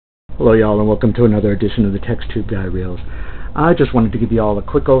Hello y'all, and welcome to another edition of the TextTube Guy Reels. I just wanted to give you all a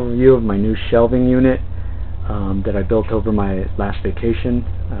quick overview of my new shelving unit that I built over my last vacation.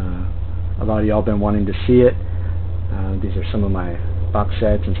 A lot of y'all been wanting to see it. These are some of my box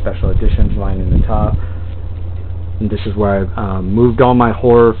sets and special editions lining the top. And this is where I've moved all my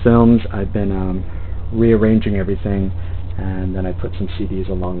horror films. I've been rearranging everything, and then I put some CDs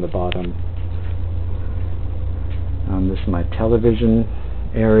along the bottom. This is my television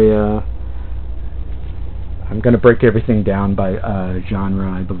area. I'm going to break everything down by genre,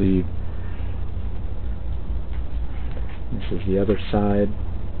 I believe. This is the other side.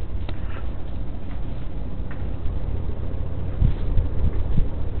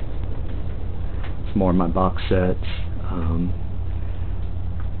 It's more of my box sets. I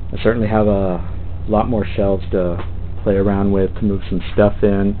certainly have a lot more shelves to play around with, to move some stuff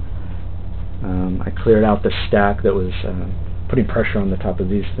in. I cleared out the stack that was putting pressure on the top of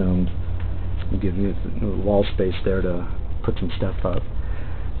these films. It'll give me wall space there to put some stuff up.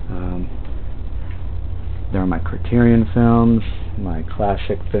 There are my Criterion films, my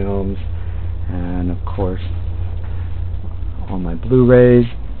classic films, and of course all my Blu-rays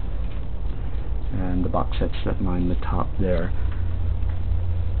and the box sets that line the top there.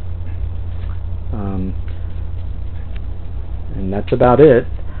 And that's about it.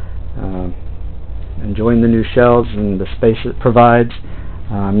 Enjoying the new shelves and the space it provides.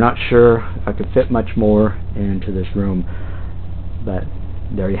 I'm not sure if I could fit much more into this room, but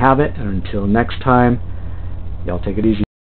there you have it, and until next time, y'all take it easy.